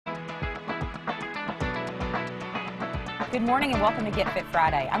Good morning and welcome to Get Fit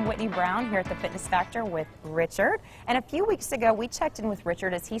Friday. I'm Whitney Brown here at the Fitness Factor with Richard. And a few weeks ago, we checked in with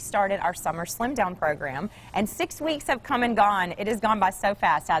Richard as he started our summer slim down program. And 6 weeks have come and gone. It has gone by so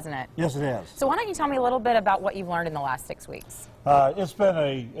fast, hasn't it? Yes, it has. So why don't you tell me a little bit about what you've learned in the last 6 weeks? It's been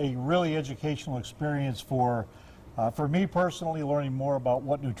a really educational experience for me personally, learning more about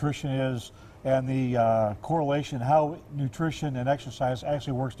what nutrition is and the correlation, how nutrition and exercise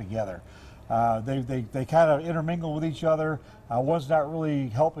actually works together. They kind of intermingle with each other. One's not really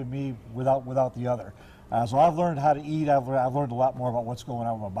helping me without the other. So I've learned how to eat. I've learned a lot more about what's going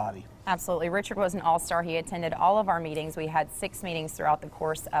on with my body. Absolutely. Richard was an all-star. He attended all of our meetings. We had 6 meetings throughout the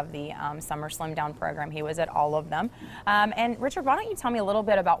course of the Summer Slim Down program. He was at all of them. And Richard, why don't you tell me a little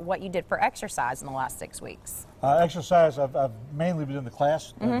bit about what you did for exercise in the last 6 weeks? Exercise, I've mainly been in the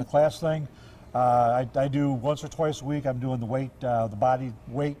class, thing. I do once or twice a week. I'm doing the body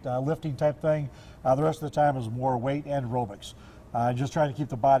weight lifting type thing. The rest of the time is more weight and aerobics. Just trying to keep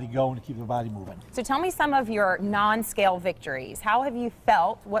the body going, to keep the body moving. So tell me some of your non-scale victories. How have you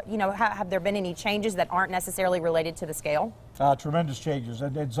felt? Have there been any changes that aren't necessarily related to the scale? Tremendous changes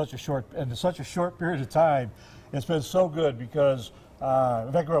in such a short period of time. It's been so good because,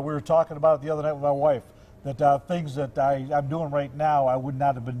 in fact, we were talking about it the other night with my wife. That things that I'm doing right now, I would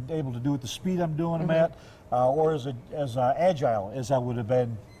not have been able to do at the speed I'm doing them at, or as agile as I would have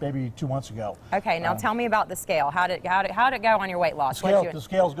been maybe 2 months ago. Okay, now tell me about the scale. How did it go on your weight loss? The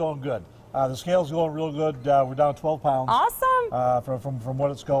scale's going good. The scale's going real good. We're down 12 pounds. Awesome. From what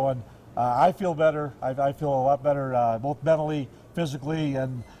it's going. I feel better. I feel a lot better, both mentally, physically,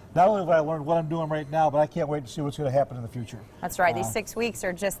 and not only have I learned what I'm doing right now, but I can't wait to see what's going to happen in the future. That's right. These 6 weeks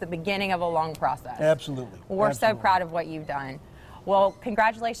are just the beginning of a long process. Absolutely. Well, we're so proud of what you've done. Well,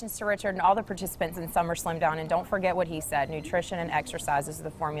 congratulations to Richard and all the participants in Summer Slim Down. And don't forget what he said, nutrition and exercise is the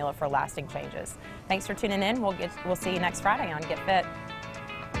formula for lasting changes. Thanks for tuning in. We'll see you next Friday on Get Fit.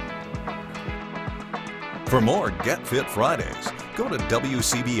 For more Get Fit Fridays, go to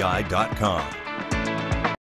WCBI.com.